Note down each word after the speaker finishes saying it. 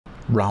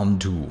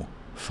Round 2.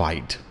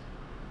 Fight.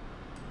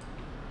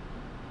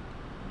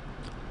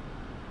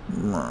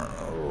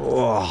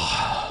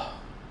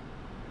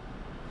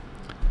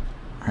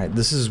 Alright,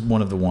 this is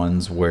one of the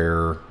ones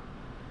where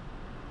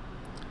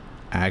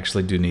I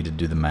actually do need to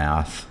do the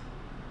math.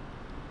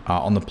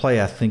 On the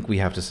play, I think we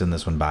have to send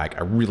this one back.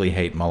 I really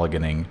hate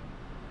mulliganing.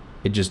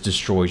 It just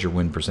destroys your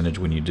win percentage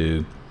when you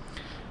do.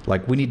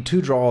 Like, we need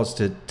 2 draws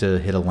to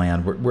hit a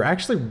land. We're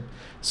actually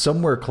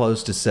somewhere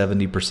close to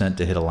 70%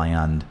 to hit a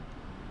land.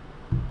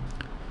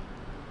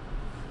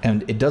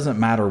 And it doesn't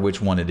matter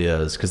which one it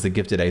is, because the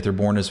Gifted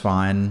Aetherborn is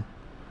fine.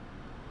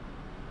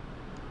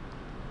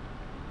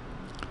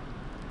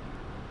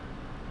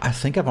 I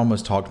think I've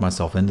almost talked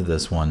myself into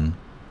this one.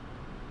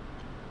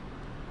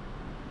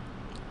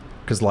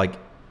 Because, like,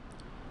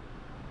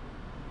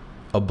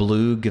 a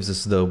blue gives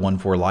us the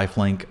 1/4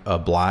 lifelink. A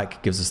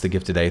black gives us the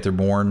Gifted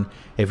Aetherborn.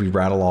 If we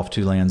rattle off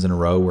 2 lands in a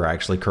row, we're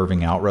actually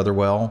curving out rather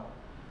well.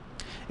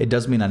 It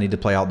does mean I need to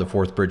play out the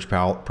 4th Bridge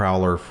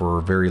Prowler for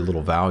very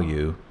little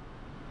value.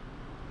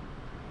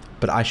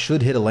 But I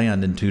should hit a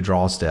land in 2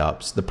 draw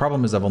steps. The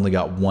problem is I've only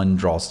got 1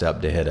 draw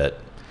step to hit it.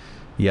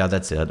 Yeah,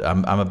 that's it.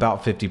 I'm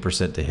about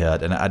 50% to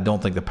hit, and I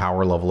don't think the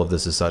power level of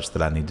this is such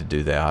that I need to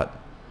do that.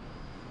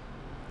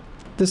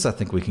 This I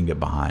think we can get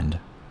behind.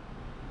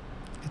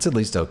 It's at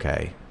least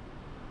okay.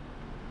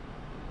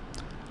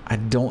 I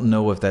don't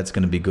know if that's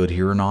going to be good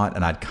here or not,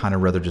 and I'd kind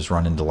of rather just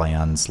run into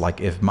lands.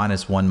 Like, if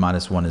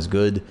 -1/-1 is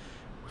good,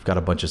 we've got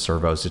a bunch of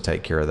servos to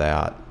take care of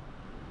that.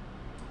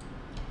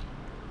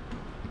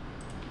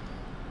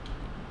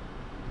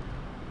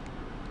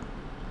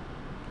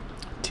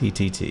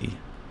 TTT.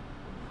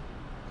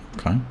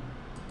 Okay.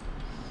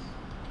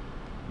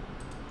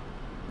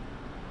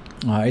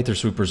 Aether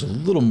Sweeper's a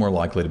little more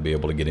likely to be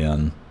able to get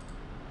in.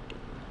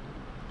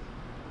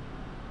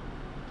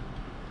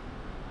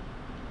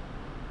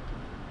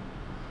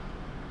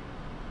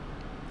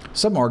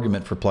 Some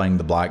argument for playing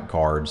the black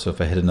card, so if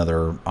I hit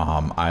another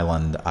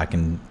island, I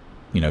can,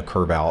 you know,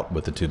 curve out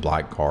with the 2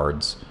 black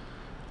cards.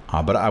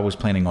 But I was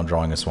planning on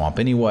drawing a swamp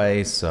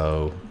anyway,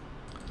 so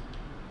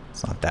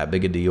it's not that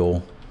big a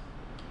deal.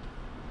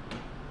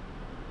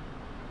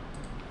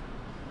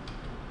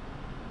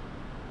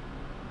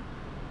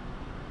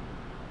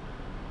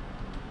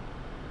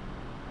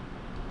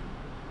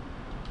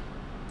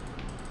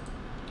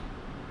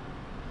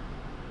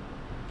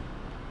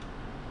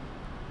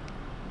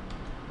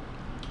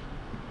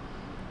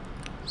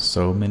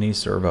 So many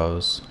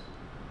servos.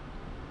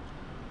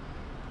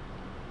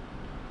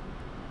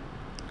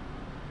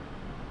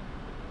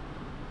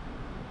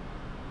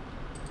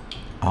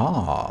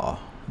 Ah,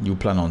 you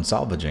plan on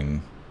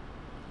salvaging.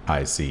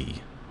 I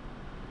see.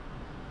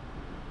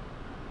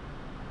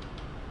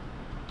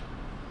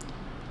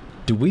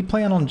 Do we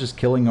plan on just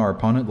killing our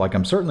opponent? Like,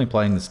 I'm certainly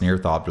playing the Snare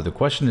Thopter. The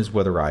question is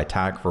whether I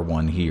attack for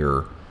 1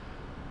 here.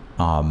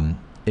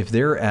 If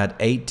they're at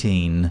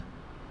 18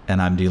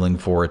 and I'm dealing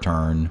 4 a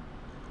turn,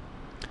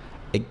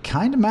 it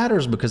kind of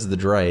matters because of the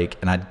Drake,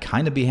 and I'd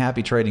kind of be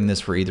happy trading this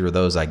for either of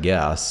those, I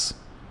guess.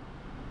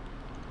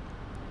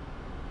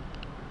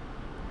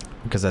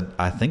 Because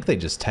I think they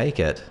just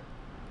take it.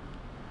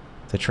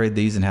 If they trade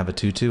these and have a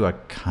 2/2, I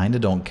kind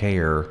of don't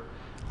care.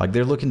 Like,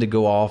 they're looking to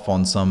go off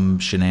on some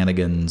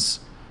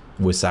shenanigans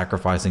with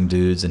sacrificing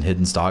dudes and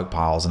hidden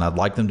stockpiles, and I'd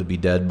like them to be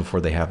dead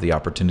before they have the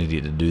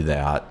opportunity to do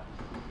that.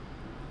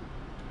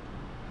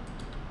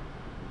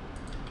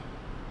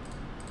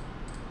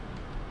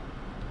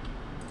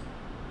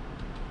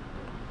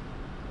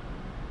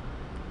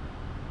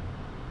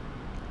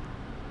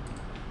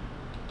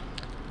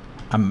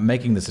 I'm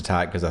making this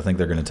attack because I think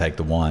they're going to take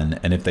the 1,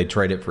 and if they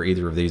trade it for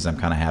either of these, I'm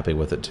kind of happy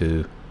with it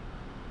too.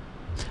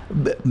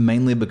 But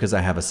mainly because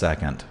I have a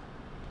 2nd.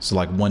 So,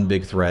 like, 1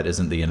 big threat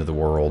isn't the end of the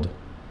world.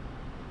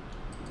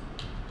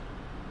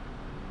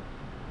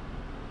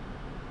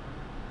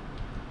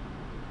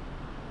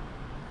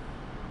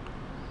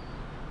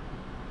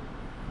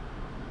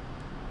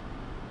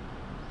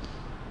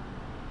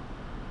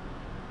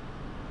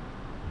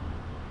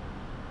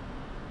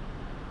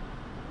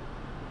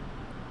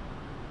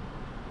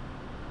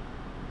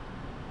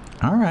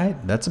 All right,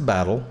 that's a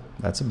battle.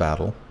 That's a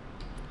battle.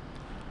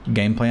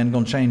 Game plan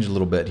gonna change a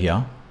little bit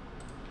here.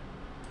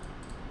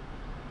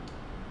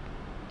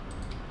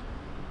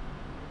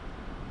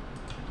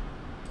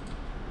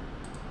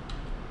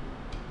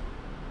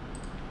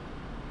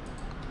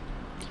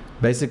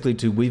 Basically,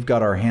 we've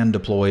got our hand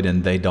deployed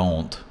and they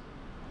don't.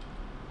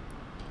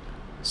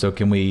 So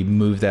can we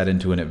move that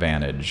into an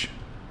advantage?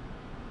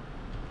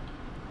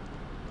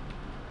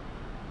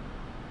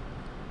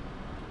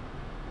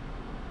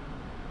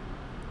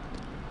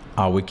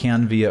 We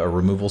can via a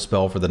removal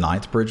spell for the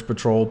 9th Bridge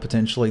Patrol,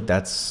 potentially.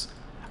 That's...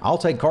 I'll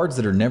take cards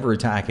that are never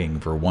attacking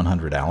for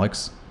 100,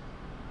 Alex.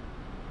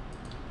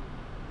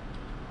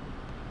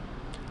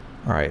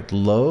 Alright,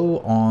 low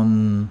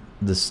on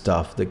the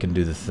stuff that can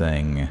do the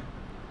thing.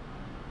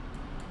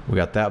 We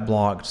got that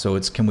blocked, so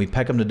it's can we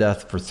peck him to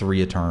death for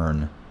 3 a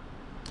turn?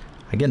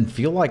 Again,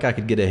 feel like I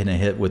could get in a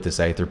hit with this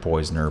Aether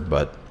Poisoner,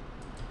 but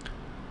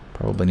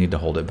probably need to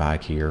hold it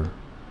back here.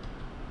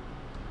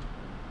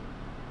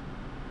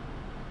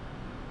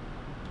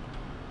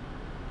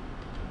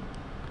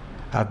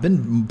 I've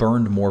been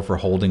burned more for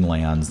holding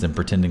lands than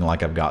pretending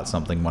like I've got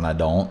something when I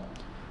don't.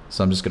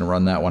 So I'm just going to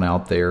run that one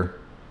out there.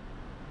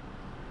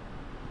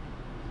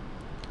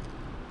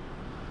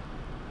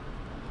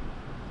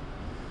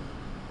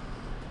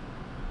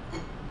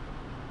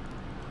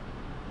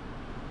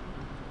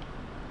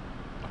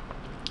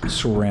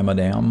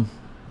 Sramadam,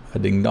 a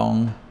ding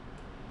dong.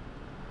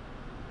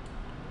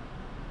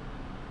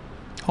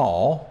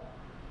 Aw,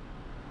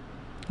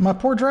 my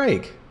poor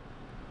Drake.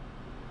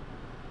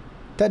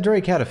 That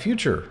Drake had a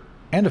future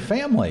and a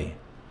family.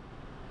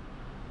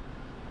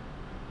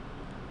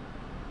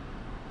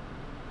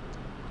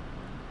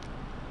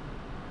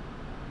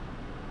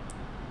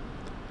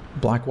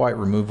 Black-white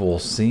removal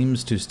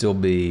seems to still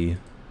be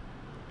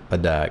a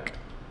deck.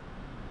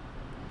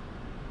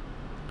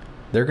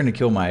 They're going to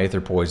kill my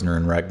Aether Poisoner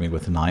and wreck me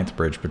with the 9th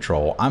Bridge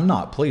Patrol. I'm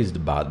not pleased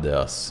about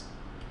this.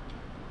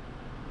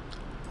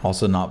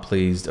 Also not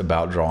pleased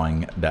about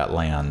drawing that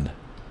land.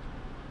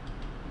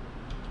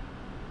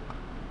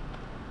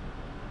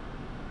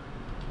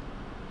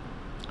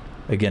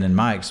 Again, in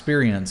my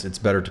experience, it's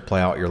better to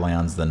play out your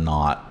lands than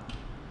not.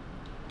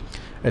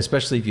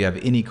 Especially if you have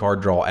any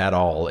card draw at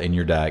all in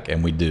your deck,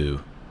 and we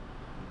do.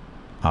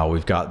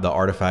 We've got the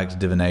Artifact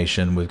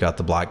Divination, we've got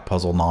the Black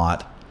Puzzle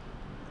Knot.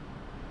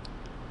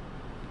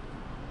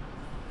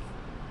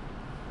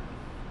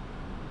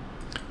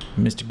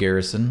 Mr.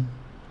 Garrison.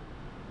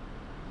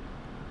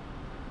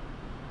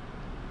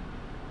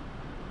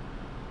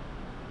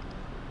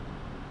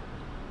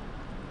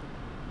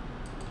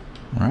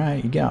 All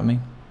right, you got me.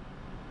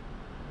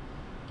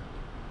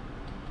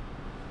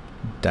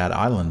 That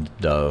island,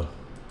 though.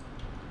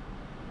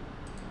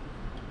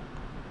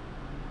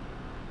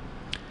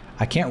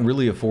 I can't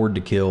really afford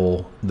to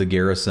kill the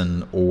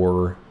Garrison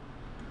or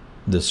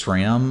the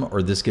SRAM,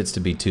 or this gets to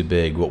be too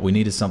big. What we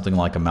need is something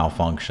like a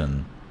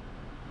Malfunction.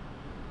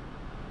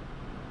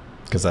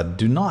 Because I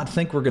do not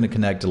think we're going to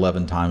connect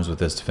 11 times with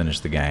this to finish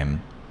the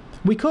game.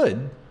 We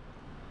could,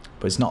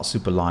 but it's not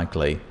super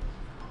likely.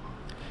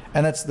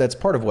 And that's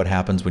part of what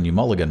happens when you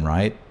mulligan,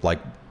 right? Like,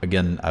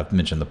 again, I've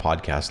mentioned the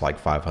podcast like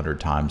 500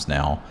 times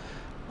now.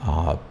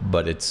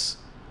 But it's...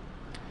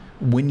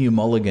 when you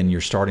mulligan, you're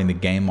starting the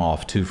game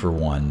off 2 for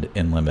 1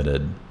 in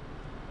Limited.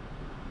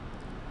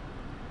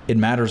 It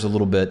matters a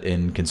little bit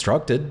in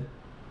Constructed,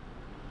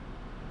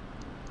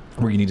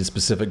 where you need a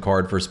specific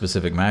card for a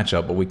specific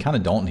matchup, but we kind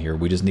of don't here.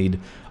 We just need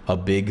a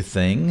big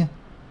thing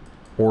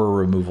or a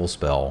removal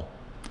spell.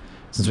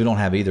 Since we don't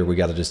have either, we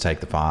got to just take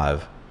the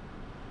 5.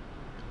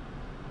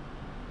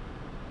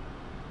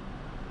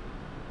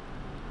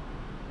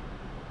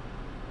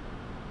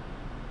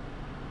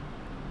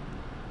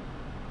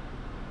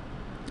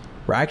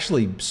 We're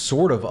actually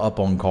sort of up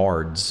on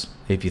cards,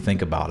 if you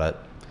think about it.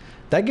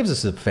 That gives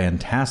us a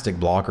fantastic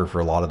blocker for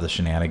a lot of the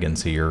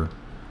shenanigans here,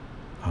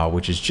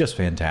 which is just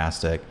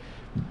fantastic.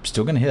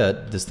 Still going to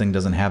hit. This thing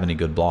doesn't have any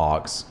good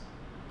blocks.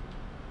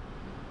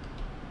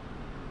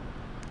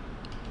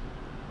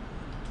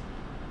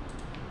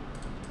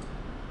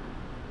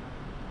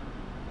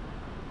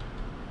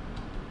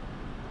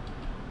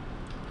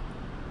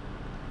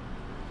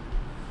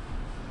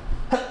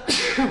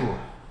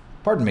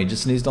 Pardon me,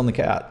 just sneezed on the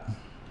cat.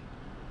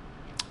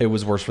 It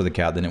was worse for the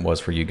cat than it was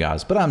for you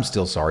guys, but I'm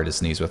still sorry to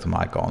sneeze with the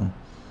mic on.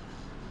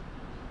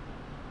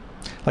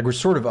 Like, we're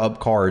sort of up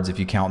cards if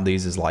you count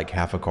these as like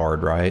half a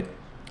card, right?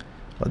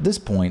 But at this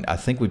point, I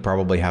think we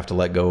probably have to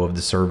let go of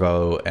the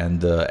Servo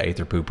and the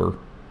Aether Pooper.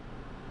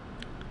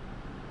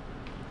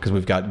 Because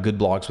we've got good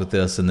blocks with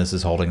this, and this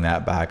is holding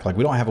that back. Like,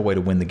 we don't have a way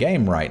to win the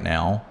game right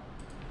now,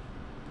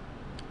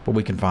 but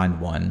we can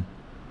find one.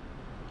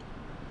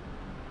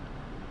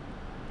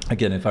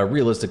 Again, if I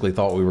realistically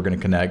thought we were going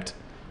to connect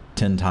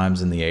 10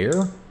 times in the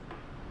air,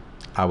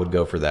 I would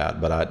go for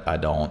that, but I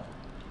don't.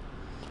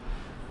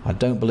 I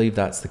don't believe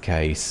that's the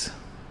case.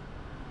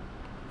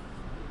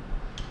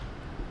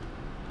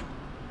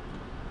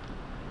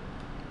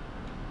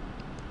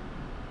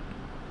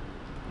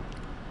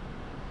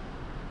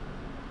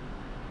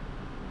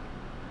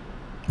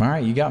 All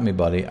right, you got me,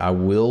 buddy. I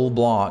will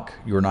block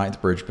your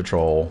 9th Bridge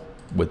Patrol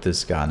with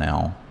this guy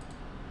now.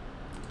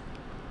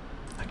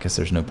 I guess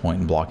there's no point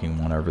in blocking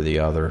one over the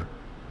other.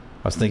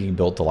 I was thinking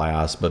Built to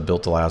Last, but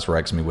Built to Last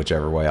wrecks me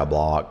whichever way I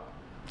block.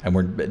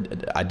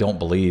 And I don't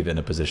believe in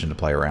a position to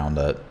play around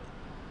it.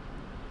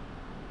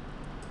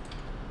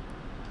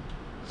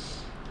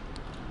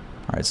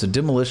 All right, so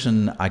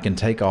Demolition, I can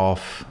take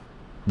off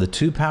the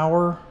 2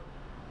 power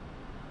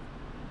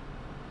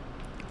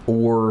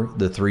or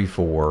the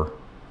 3/4.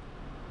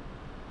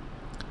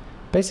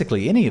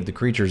 Basically, any of the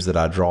creatures that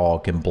I draw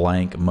can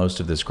blank most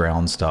of this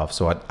ground stuff.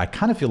 So I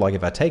kind of feel like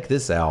if I take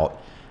this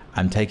out,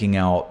 I'm taking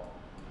out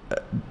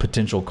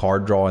potential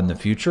card draw in the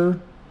future.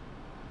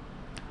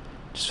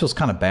 Just feels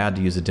kind of bad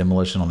to use a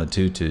Demolition on a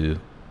 2/2.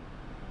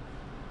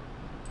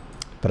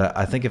 But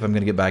I think if I'm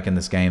going to get back in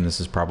this game,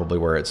 this is probably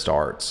where it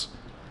starts.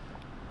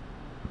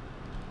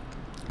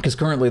 Because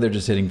currently they're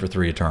just hitting for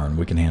 3 a turn.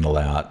 We can handle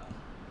that.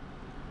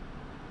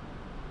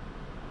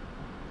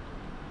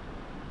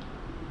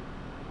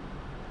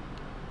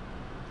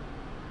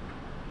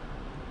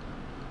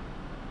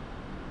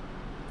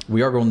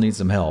 we are going to need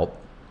some help.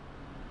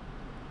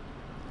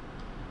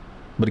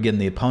 But again,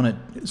 the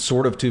opponent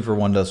sort of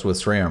 2-for-1 us with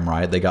SRAM,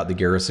 right? They got the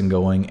garrison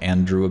going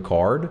and drew a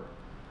card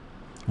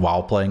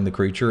while playing the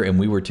creature, and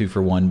we were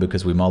 2-for-1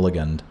 because we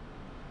mulliganed.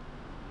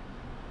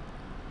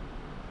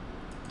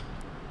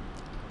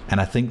 And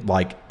I think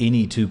like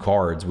any 2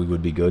 cards, we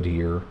would be good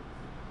here.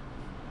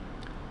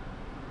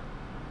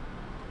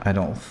 I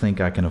don't think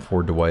I can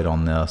afford to wait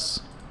on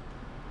this,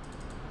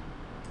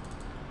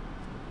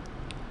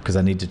 because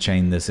I need to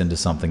chain this into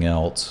something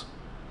else.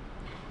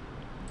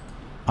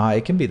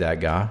 It can be that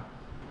guy.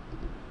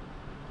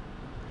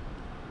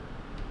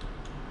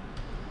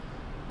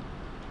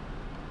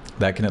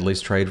 That can at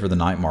least trade for the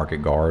night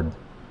market guard.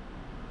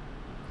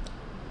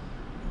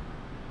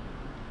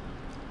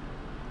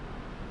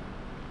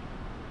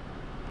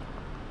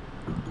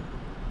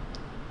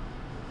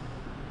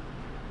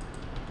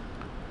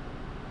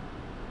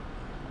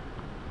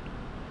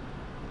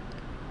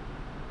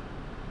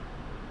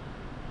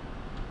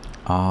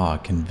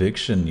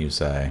 Conviction, you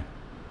say?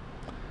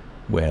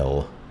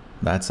 Well,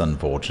 that's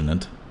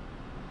unfortunate.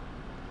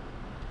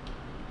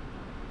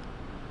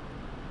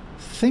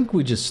 Think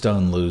we just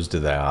stone lose to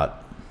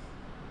that.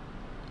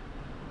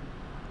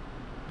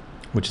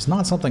 Which is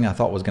not something I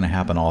thought was going to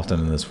happen often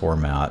in this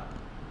format.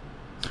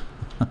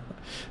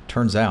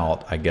 Turns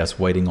out, I guess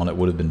waiting on it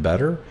would have been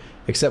better,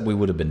 except we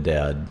would have been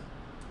dead.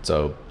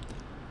 So,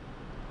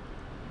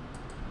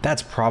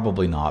 that's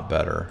probably not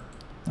better.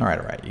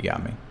 Alright, you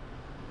got me.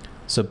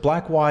 So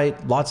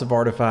black-white, lots of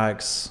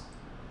artifacts,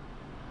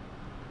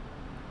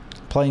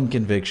 playing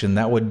Conviction.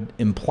 That would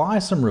imply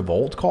some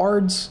Revolt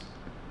cards,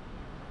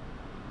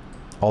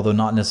 although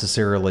not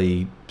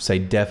necessarily say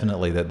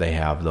definitely that they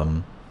have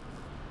them.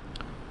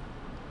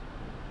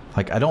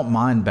 Like, I don't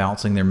mind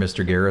bouncing their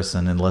Mr.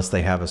 Garrison unless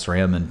they have a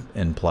SRAM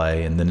in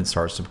play, and then it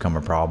starts to become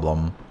a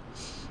problem.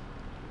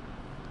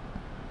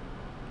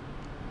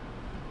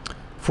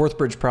 Fourth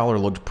Bridge Prowler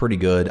looked pretty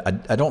good.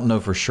 I don't know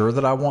for sure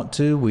that I want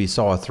to. We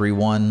saw a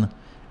 3-1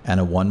 and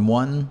a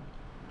 1-1.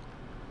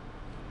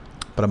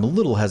 But I'm a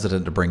little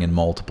hesitant to bring in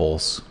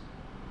multiples.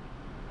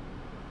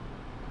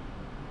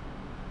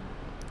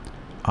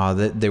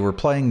 They were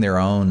playing their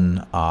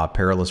own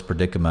Perilous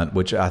Predicament,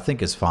 which I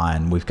think is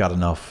fine. We've got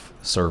enough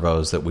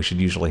servos that we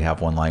should usually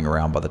have one laying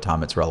around by the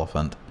time it's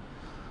relevant.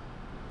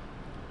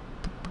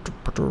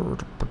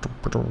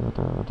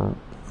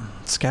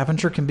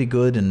 Scavenger can be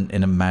good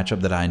in a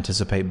matchup that I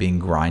anticipate being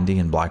grindy,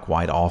 and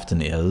black-white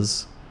often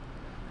is.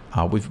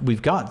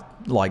 We've got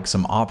like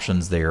some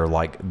options there,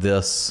 like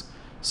this,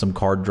 some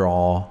card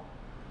draw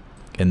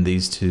in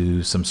these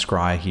two, some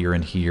scry here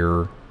and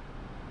here,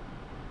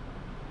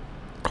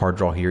 card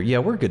draw here. Yeah,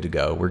 we're good to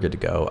go. We're good to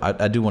go.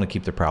 I do want to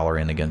keep the Prowler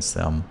in against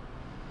them.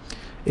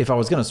 If I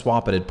was going to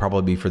swap it, it'd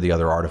probably be for the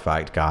other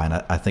artifact guy, and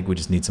I think we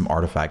just need some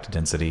artifact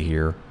density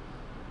here.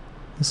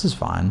 This is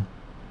fine.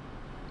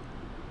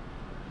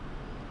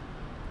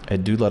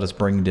 It do let us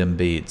bring dim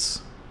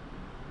beats.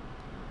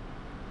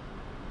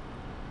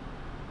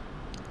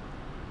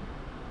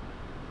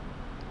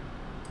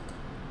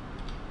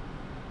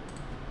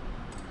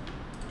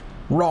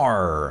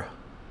 Rawr!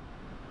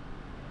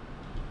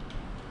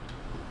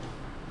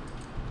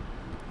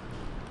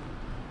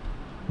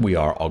 We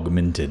are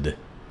augmented.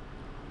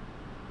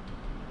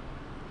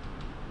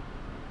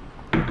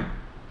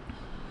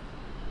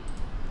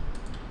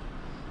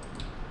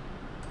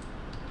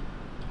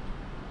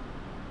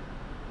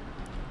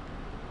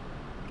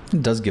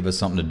 It does give us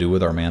something to do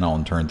with our mana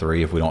on turn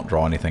 3 if we don't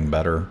draw anything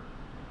better.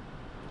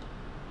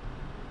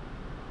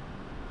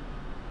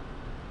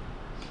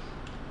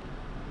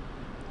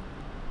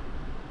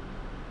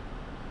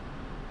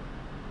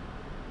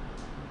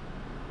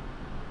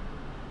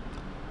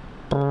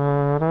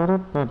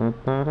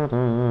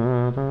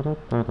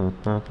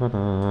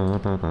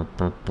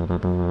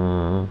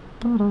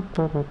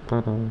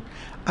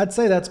 I'd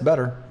say that's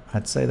better.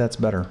 I'd say that's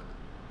better.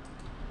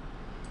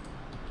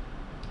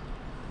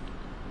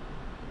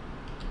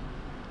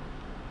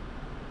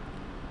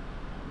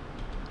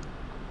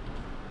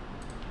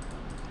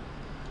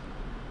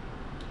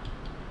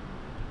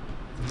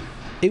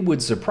 It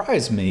would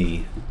surprise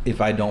me if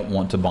I don't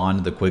want to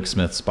bond the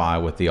Quicksmith Spy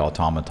with the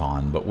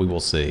Automaton, but we will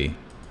see.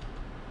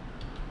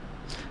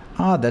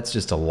 That's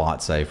just a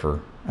lot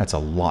safer. That's a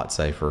lot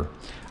safer.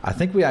 I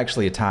think we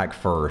actually attack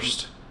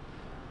first.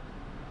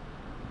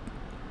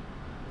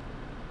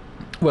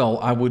 Well,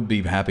 I would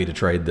be happy to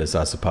trade this,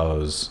 I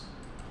suppose,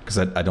 because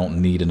I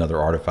don't need another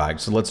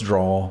artifact. So let's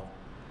draw.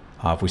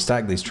 If we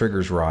stack these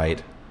triggers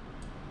right,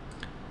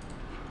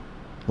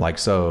 like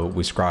so,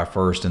 we scry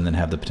first and then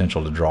have the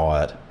potential to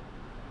draw it.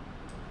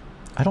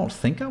 I don't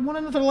think I want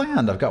another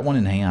land. I've got one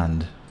in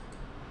hand.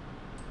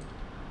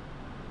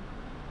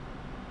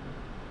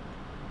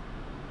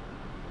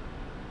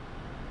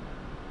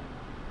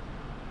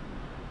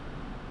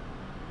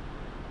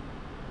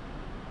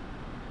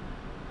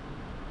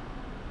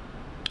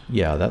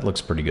 Yeah, that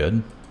looks pretty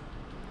good.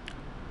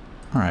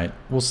 All right,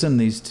 we'll send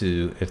these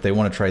two. If they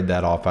want to trade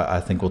that off, I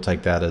think we'll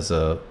take that as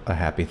a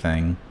happy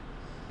thing.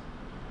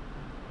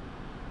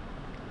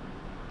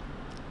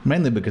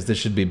 Mainly because this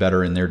should be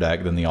better in their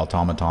deck than the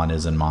Automaton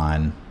is in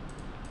mine.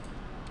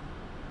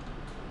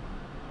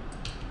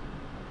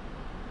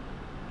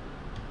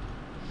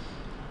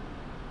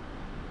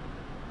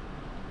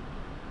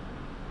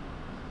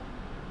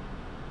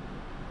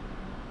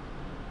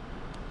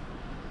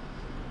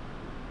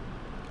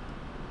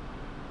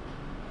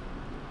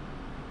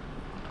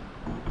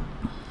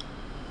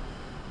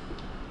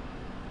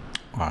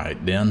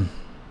 Alright then.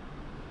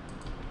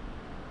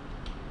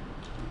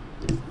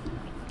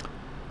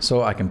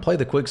 So I can play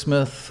the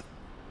Quicksmith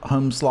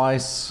Home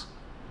Slice,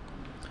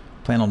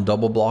 plan on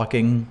double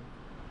blocking,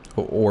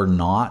 or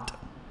not.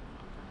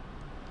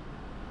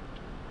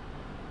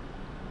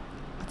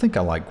 I think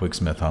I like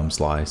Quicksmith Home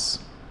Slice.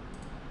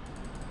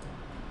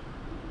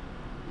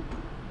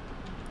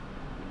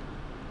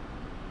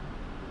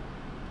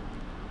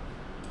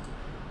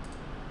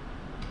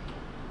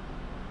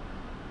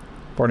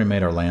 I've already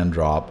made our land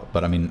drop,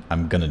 but I mean,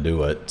 I'm gonna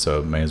do it,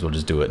 so may as well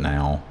just do it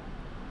now.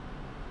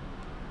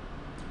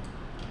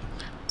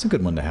 It's a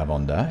good one to have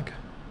on deck.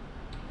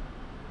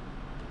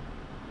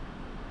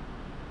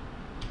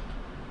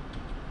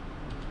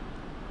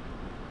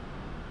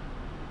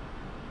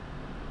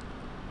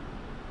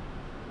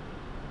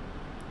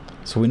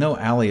 So we know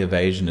Alley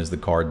Evasion is the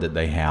card that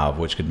they have,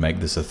 which could make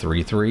this a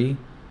 3/3.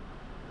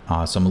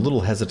 So I'm a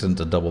little hesitant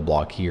to double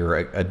block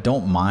here. I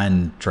don't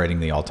mind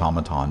trading the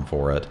Automaton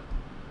for it.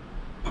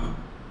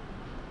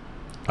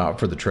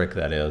 For the trick,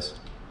 that is.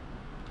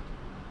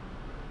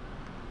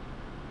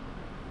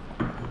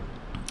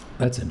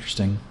 That's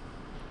interesting.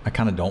 I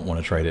kind of don't want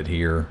to trade it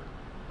here.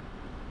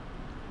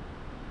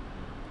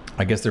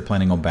 I guess they're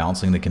planning on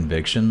bouncing the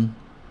Conviction.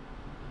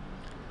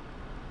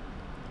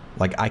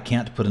 Like, I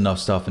can't put enough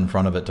stuff in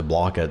front of it to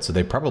block it, so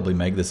they probably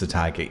make this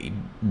attack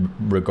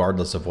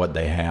regardless of what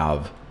they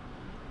have.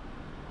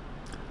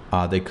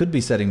 They could be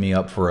setting me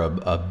up for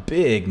a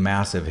big,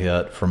 massive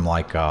hit from,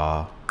 like,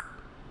 the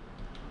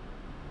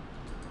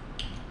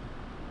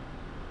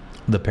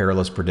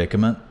Perilous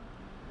Predicament,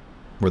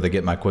 where they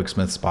get my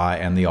Quicksmith Spy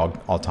and the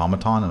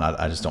Automaton, and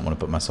I just don't want to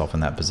put myself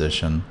in that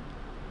position.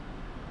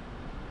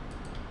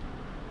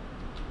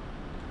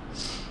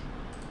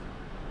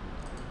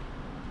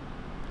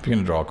 If you're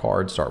going to draw a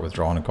card, start with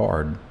drawing a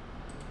card.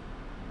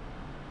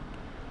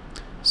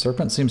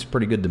 Serpent seems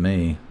pretty good to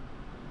me.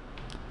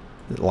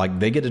 Like,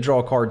 they get to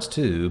draw cards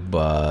too,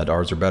 but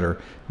ours are better.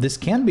 This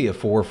can be a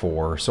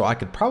 4/4, so I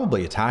could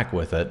probably attack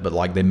with it, but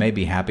like, they may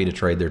be happy to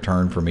trade their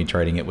turn for me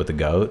trading it with the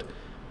goat.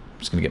 I'm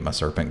just going to get my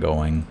Serpent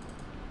going.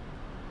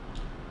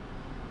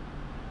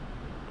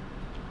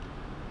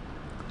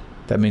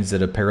 That means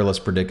that a Perilous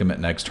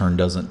Predicament next turn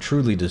doesn't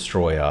truly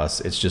destroy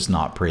us. It's just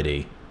not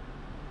pretty.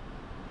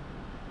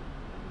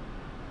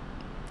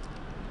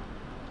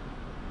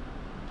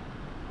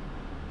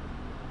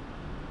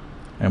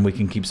 And we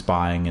can keep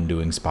spying and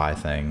doing spy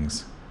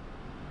things.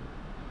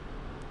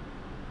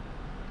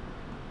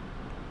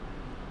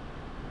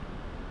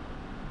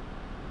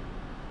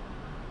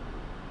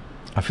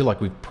 I feel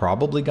like we've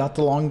probably got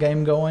the long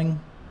game going.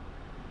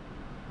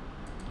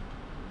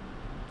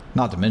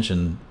 Not to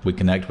mention, we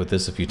connect with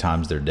this a few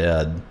times, they're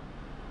dead.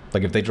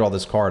 Like, if they draw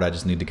this card, I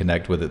just need to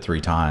connect with it 3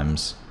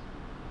 times.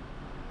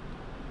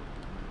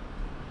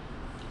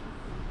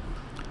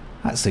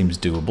 That seems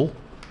doable.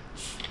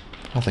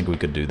 I think we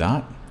could do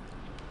that.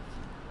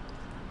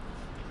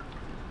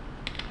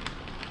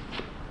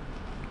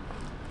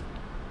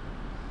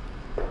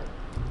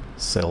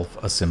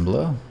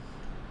 Self-assembler.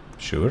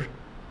 Sure.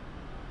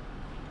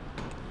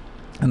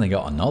 And they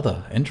got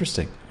another.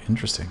 Interesting.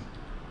 Interesting.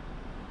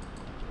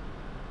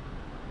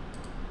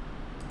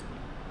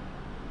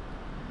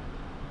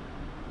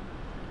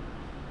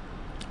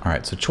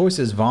 Alright, so choice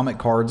is vomit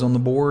cards on the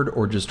board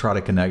or just try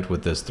to connect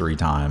with this 3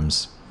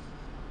 times.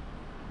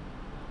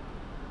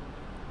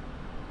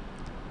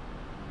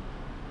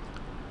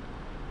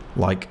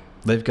 Like,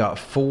 they've got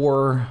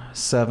 4,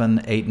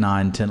 7, 8,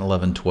 9, 10,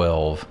 11,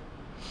 12.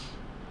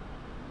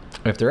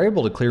 If they're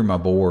able to clear my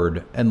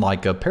board, and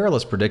like a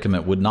Perilous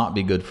Predicament would not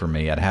be good for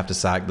me. I'd have to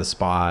sack the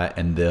Spy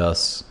and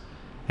this,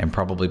 and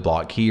probably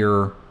block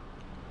here.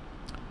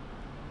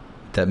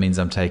 That means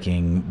I'm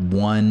taking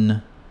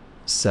 1,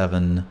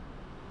 7,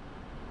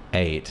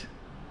 8.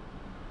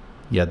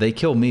 Yeah, they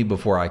kill me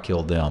before I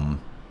kill them.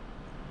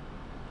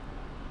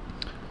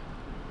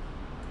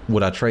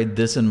 Would I trade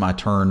this in my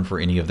turn for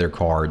any of their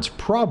cards?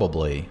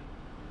 Probably.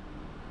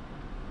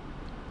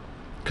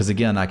 Because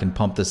again, I can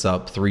pump this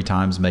up 3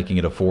 times, making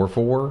it a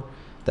 4/4.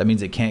 That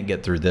means it can't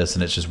get through this,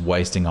 and it's just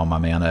wasting all my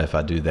mana if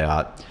I do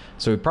that.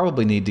 So we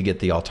probably need to get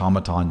the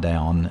Automaton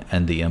down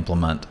and the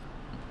Implement,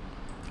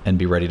 and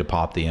be ready to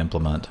pop the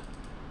Implement.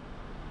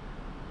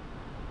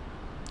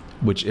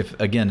 Which, if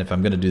I'm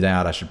going to do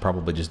that, I should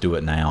probably just do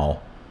it now.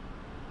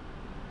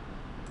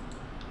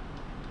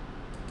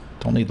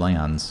 Don't need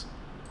lands.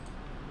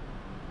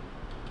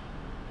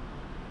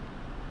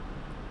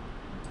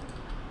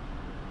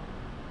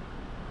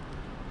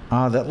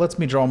 That lets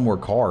me draw more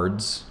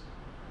cards.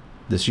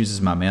 This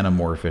uses my mana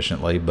more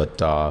efficiently,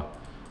 but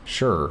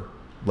sure.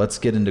 Let's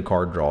get into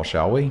card draw,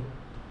 shall we?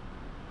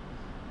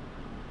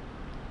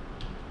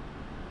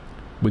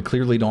 We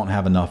clearly don't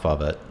have enough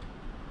of it.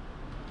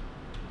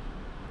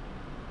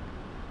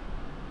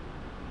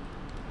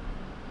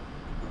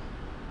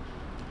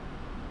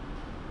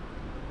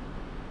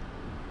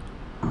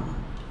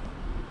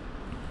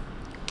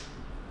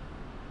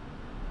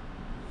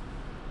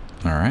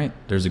 All right,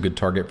 there's a good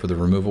target for the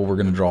removal we're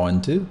going to draw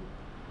into.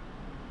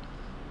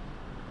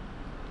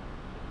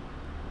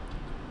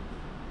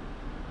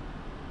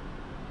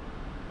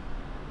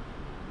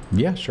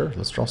 Yeah, sure.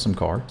 Let's draw some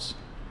cards.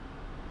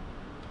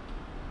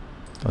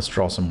 Let's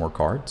draw some more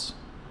cards.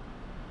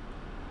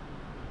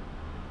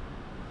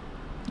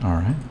 All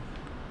right.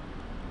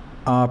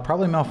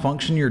 Probably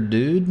malfunction your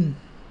dude.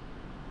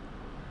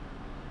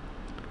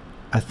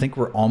 I think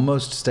we're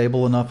almost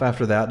stable enough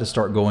after that to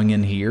start going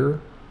in here.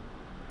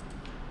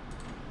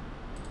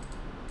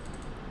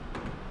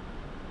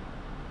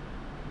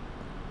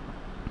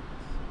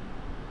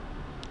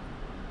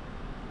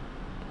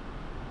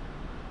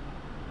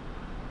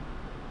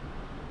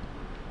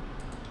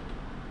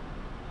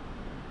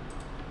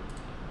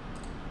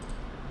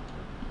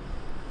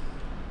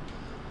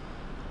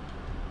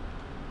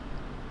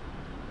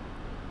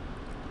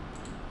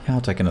 Yeah,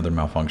 I'll take another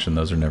malfunction.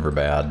 Those are never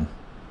bad.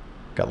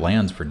 Got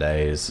lands for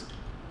days.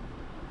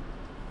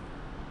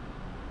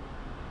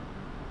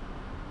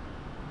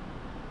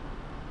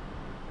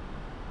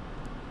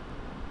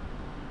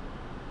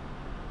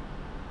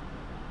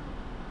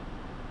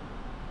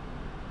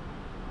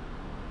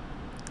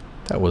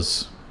 That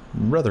was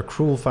rather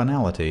cruel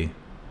finality.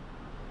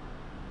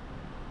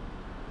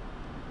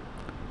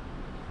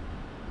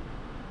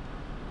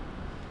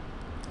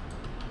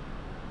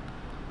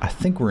 I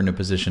think we're in a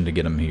position to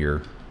get him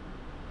here.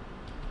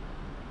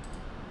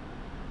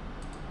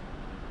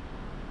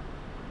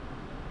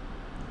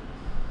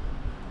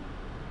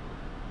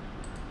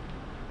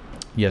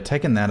 Yeah,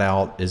 taking that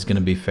out is going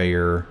to be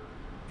fair,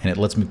 and it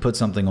lets me put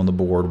something on the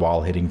board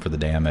while hitting for the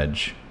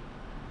damage.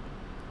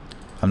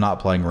 I'm not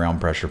playing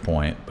around pressure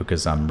point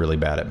because I'm really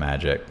bad at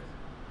Magic.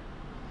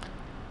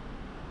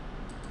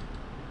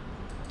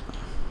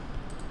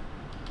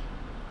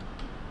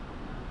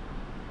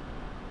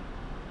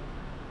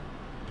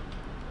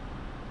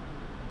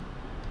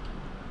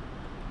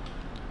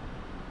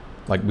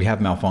 Like, we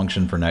have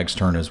malfunction for next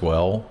turn as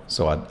well,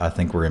 so I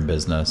think we're in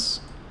business.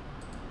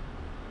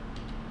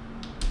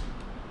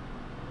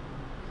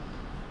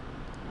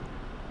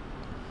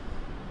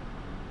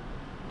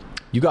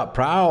 You got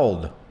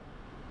prowled.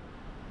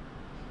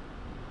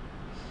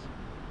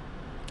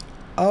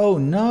 Oh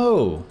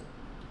no.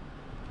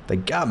 They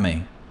got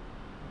me.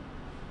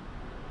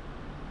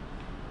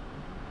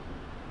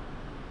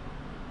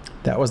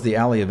 That was the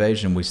alley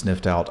evasion we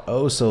sniffed out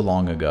oh so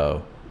long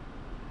ago.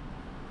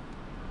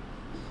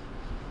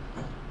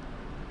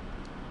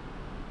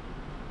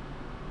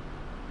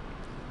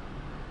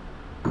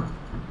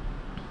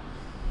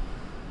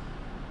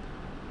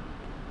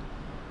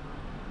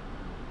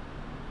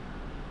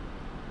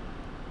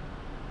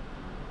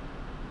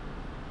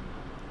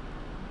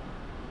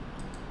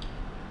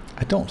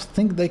 I don't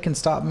think they can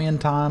stop me in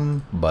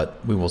time, but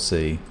we will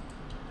see.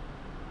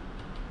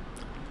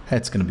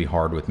 It's going to be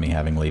hard with me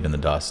having Leaving the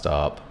Dust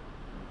up.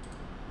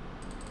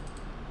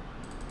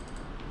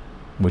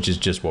 Which is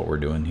just what we're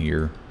doing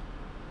here.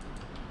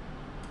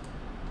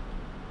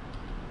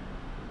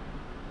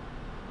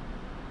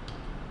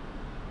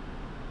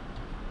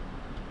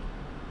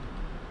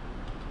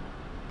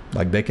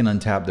 Like, they can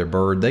untap their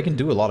bird. They can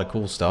do a lot of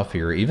cool stuff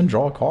here. Even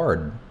draw a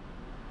card.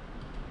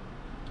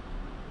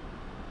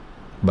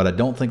 But I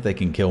don't think they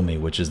can kill me,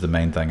 which is the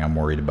main thing I'm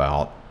worried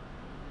about.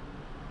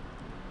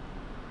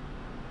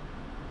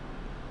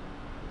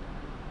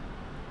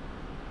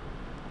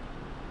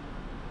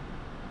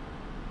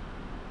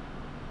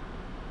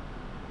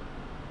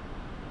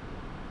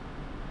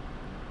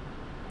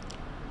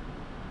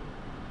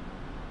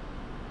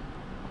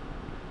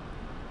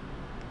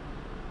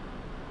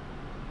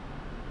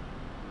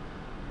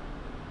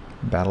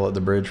 Battle at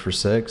the bridge for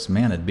 6.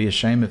 Man, it'd be a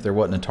shame if there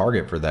wasn't a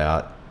target for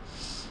that.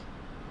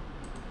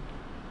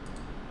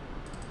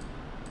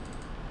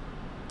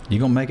 You're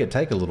going to make it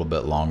take a little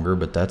bit longer,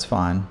 but that's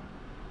fine.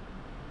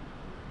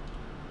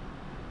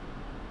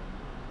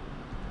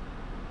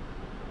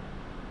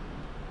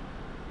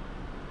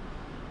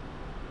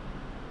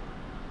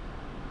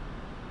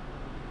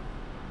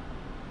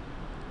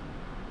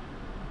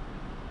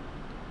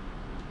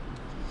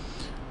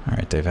 All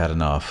right, they've had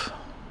enough.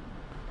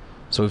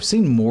 So we've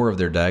seen more of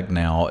their deck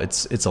now.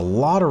 It's a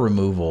lot of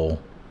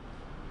removal.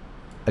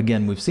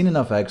 Again, we've seen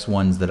enough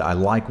X1s that I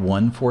like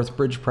one 4th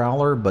Bridge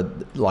Prowler,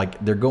 but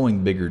like they're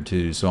going bigger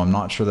too, so I'm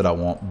not sure that I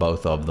want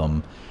both of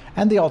them.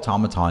 And the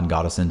Automaton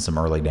got us in some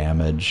early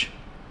damage.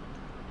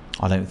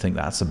 I don't think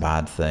that's a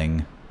bad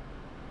thing.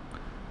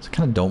 So I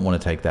kind of don't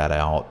want to take that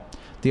out.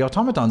 The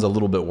Automaton's a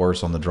little bit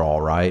worse on the draw,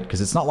 right?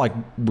 Because it's not like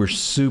we're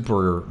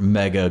super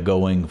mega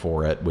going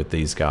for it with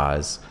these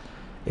guys.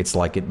 It's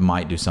like it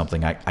might do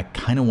something. I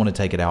kind of want to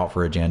take it out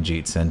for a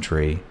Janjit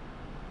Sentry.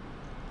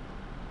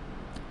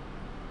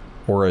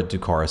 Or a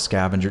Dukara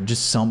Scavenger,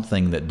 just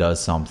something that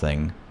does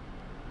something.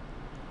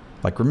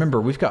 Like, remember,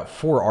 we've got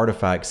 4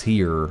 artifacts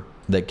here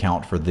that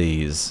count for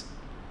these,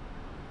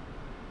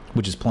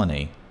 which is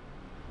plenty.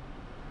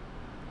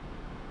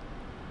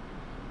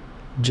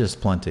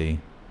 Just plenty.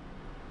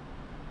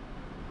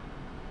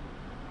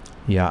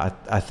 Yeah,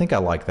 I think I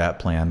like that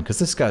plan, because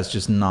this guy's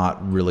just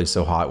not really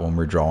so hot when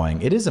we're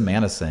drawing. It is a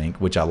mana sink,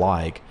 which I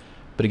like,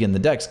 but again, the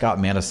deck's got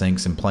mana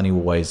sinks and plenty of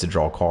ways to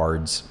draw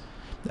cards.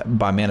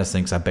 By mana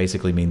sinks, I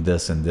basically mean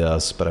this and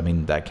this, but I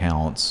mean, that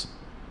counts.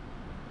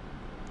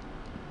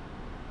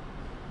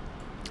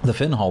 The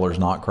Fin Hauler's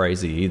not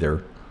crazy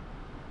either.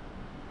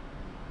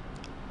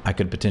 I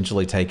could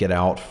potentially take it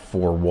out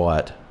for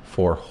what?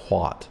 For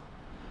what?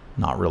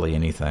 Not really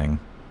anything.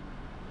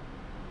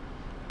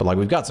 But like,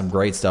 we've got some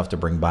great stuff to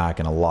bring back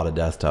and a lot of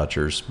Death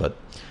Touchers, but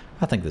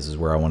I think this is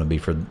where I want to be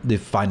for the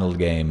final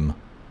game.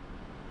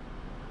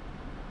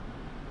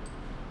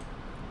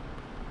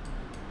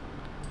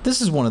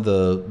 This is one of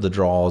the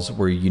draws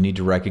where you need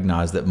to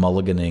recognize that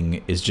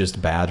mulliganing is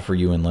just bad for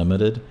you in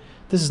Limited.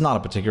 This is not a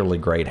particularly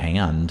great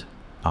hand,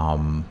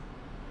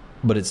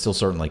 but it's still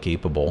certainly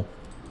keepable.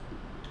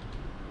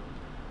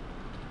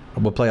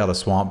 We'll play out a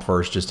Swamp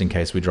first, just in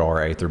case we draw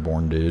our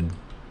Aetherborn dude.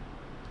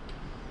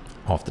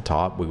 Off the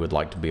top, we would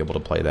like to be able to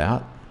play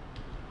that.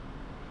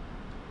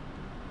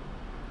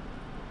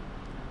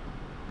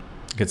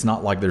 It's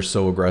not like they're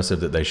so aggressive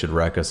that they should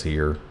wreck us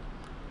here.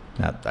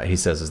 That he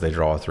says as they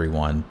draw a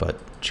 3-1, but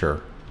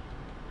sure.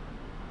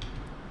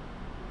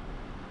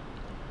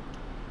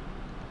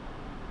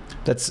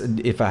 That's,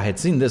 if I had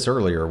seen this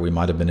earlier, we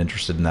might have been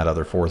interested in that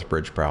other 4th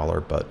Bridge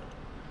Prowler, but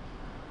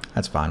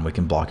that's fine. We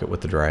can block it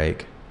with the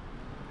Drake.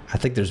 I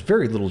think there's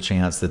very little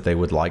chance that they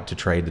would like to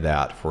trade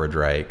that for a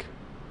Drake.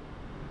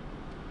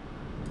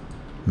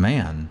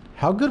 Man,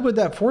 how good would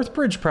that 4th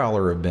Bridge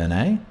Prowler have been,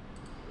 eh?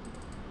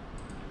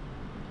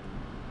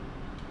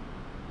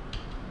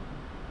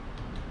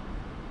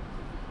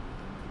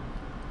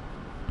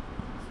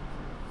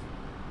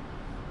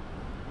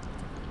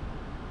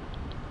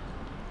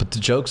 But the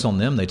joke's on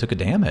them, they took a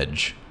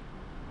damage.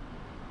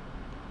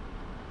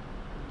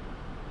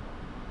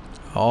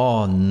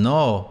 Oh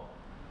no.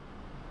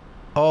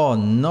 Oh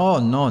no,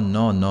 no,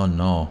 no, no,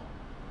 no.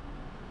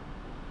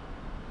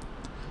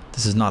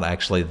 This is not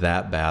actually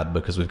that bad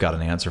because we've got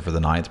an answer for the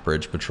 9th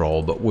Bridge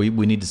Patrol, but we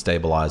need to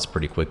stabilize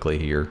pretty quickly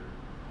here.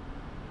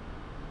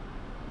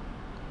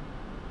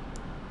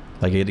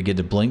 Like, I get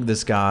to blink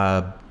this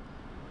guy,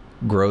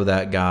 grow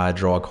that guy,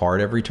 draw a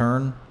card every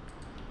turn.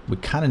 We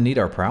kind of need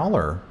our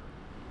Prowler.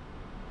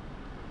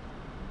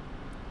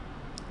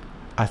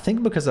 I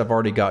think because I've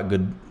already got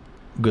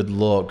good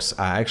looks,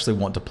 I actually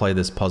want to play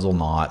this Puzzle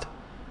Knot,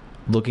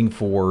 looking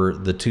for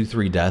the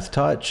 2/3 Death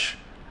Touch.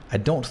 I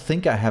don't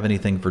think I have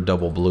anything for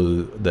double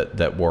blue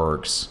that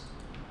works,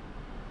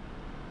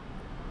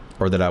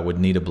 or that I would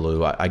need a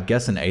blue. I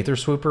guess an Aether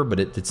Swooper, but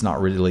it's not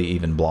really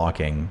even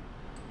blocking.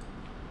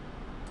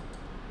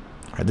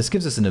 All right, this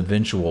gives us an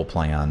eventual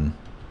plan.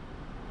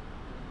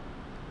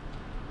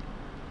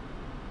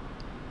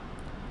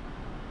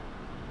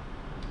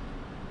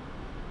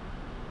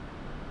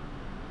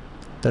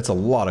 That's a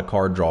lot of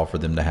card draw for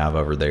them to have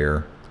over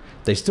there.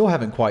 They still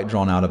haven't quite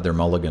drawn out of their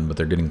mulligan, but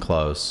they're getting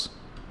close.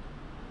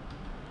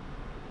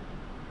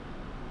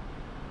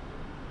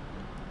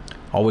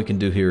 All we can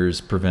do here is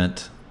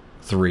prevent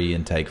 3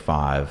 and take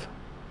 5.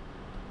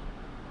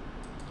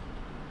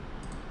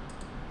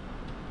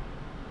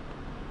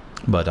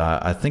 But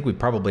I think we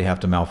probably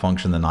have to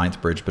malfunction the 9th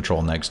Bridge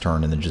Patrol next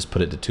turn and then just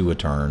put it to 2 a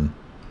turn.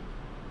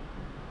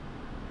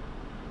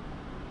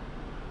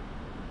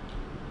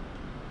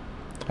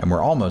 And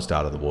we're almost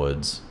out of the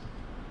woods.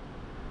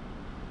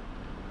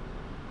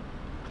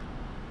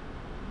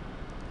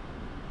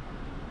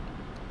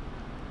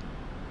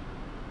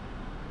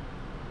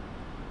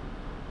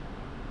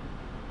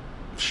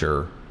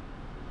 Sure.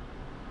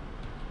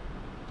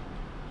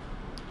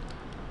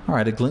 All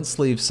right, a Glint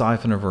Sleeve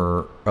Siphon of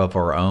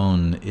our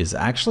own is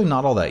actually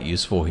not all that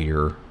useful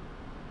here.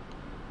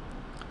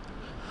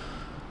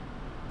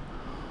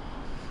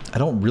 I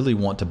don't really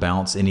want to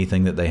bounce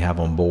anything that they have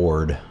on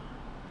board.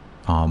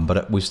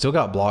 But we've still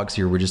got blocks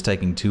here. We're just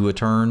taking 2 a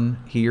turn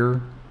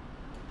here.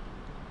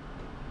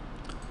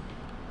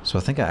 So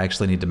I think I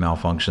actually need to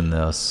malfunction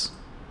this.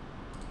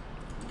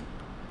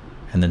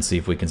 And then see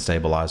if we can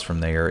stabilize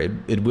from there.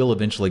 It will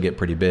eventually get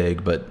pretty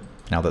big, but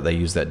now that they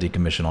use that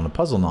decommission on a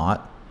Puzzle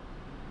Knot,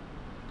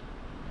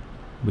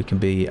 we can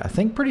be, I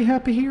think, pretty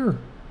happy here.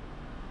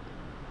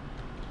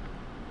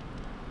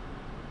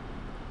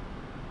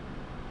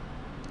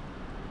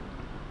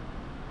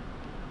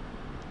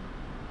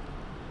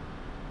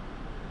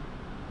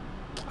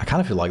 I kind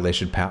of feel like they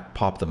should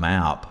pop the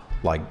map.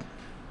 Like,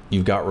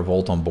 you've got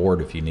Revolt on board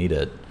if you need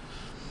it.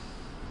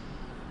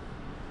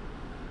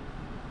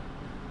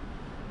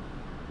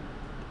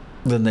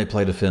 Then they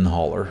played a Fin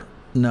Hauler.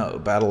 No,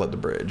 Battle at the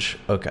Bridge.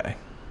 Okay.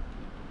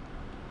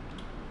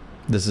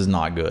 This is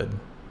not good.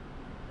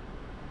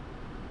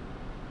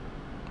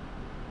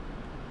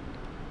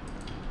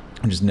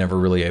 I'm just never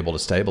really able to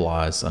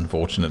stabilize,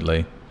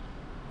 unfortunately.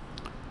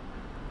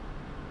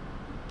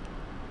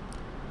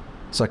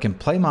 So I can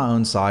play my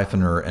own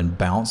Siphoner and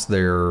bounce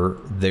their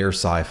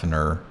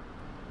Siphoner,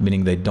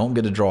 meaning they don't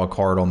get to draw a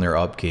card on their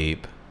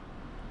upkeep.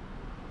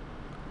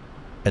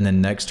 And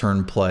then next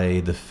turn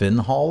play the Fin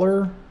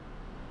Hauler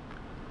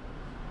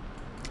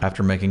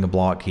after making a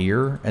block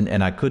here.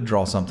 And I could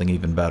draw something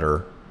even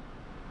better.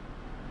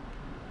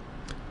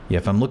 Yeah,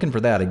 if I'm looking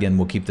for that, again,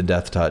 we'll keep the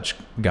Death Touch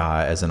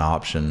guy as an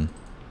option.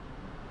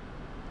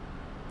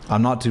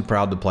 I'm not too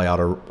proud to play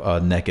out a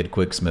naked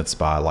Quicksmith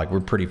Spy. Like,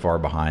 we're pretty far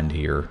behind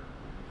here.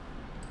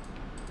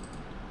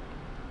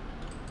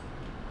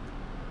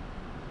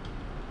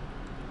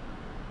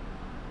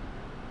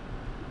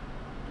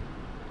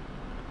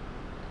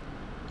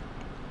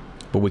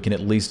 But we can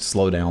at least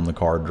slow down the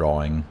card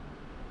drawing.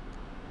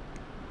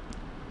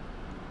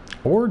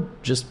 Or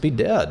just be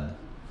dead.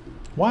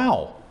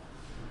 Wow.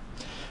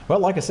 Well,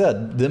 like I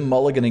said, them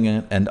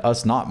mulliganing and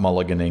us not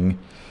mulliganing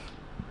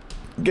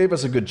gave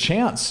us a good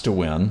chance to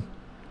win.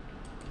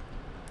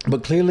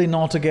 But clearly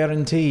not a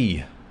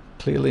guarantee.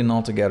 Clearly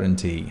not a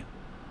guarantee.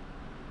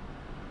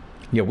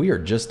 Yeah, we are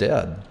just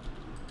dead.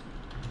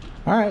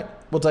 All right,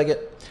 we'll take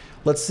it.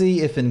 Let's see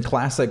if in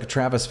classic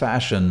Travis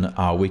fashion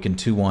we can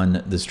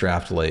 2-1 this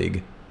draft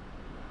league.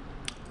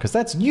 Because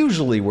that's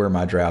usually where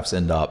my drafts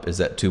end up,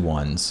 is at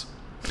 2-1s.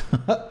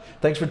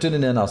 Thanks for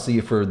tuning in. I'll see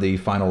you for the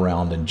final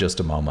round in just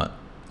a moment.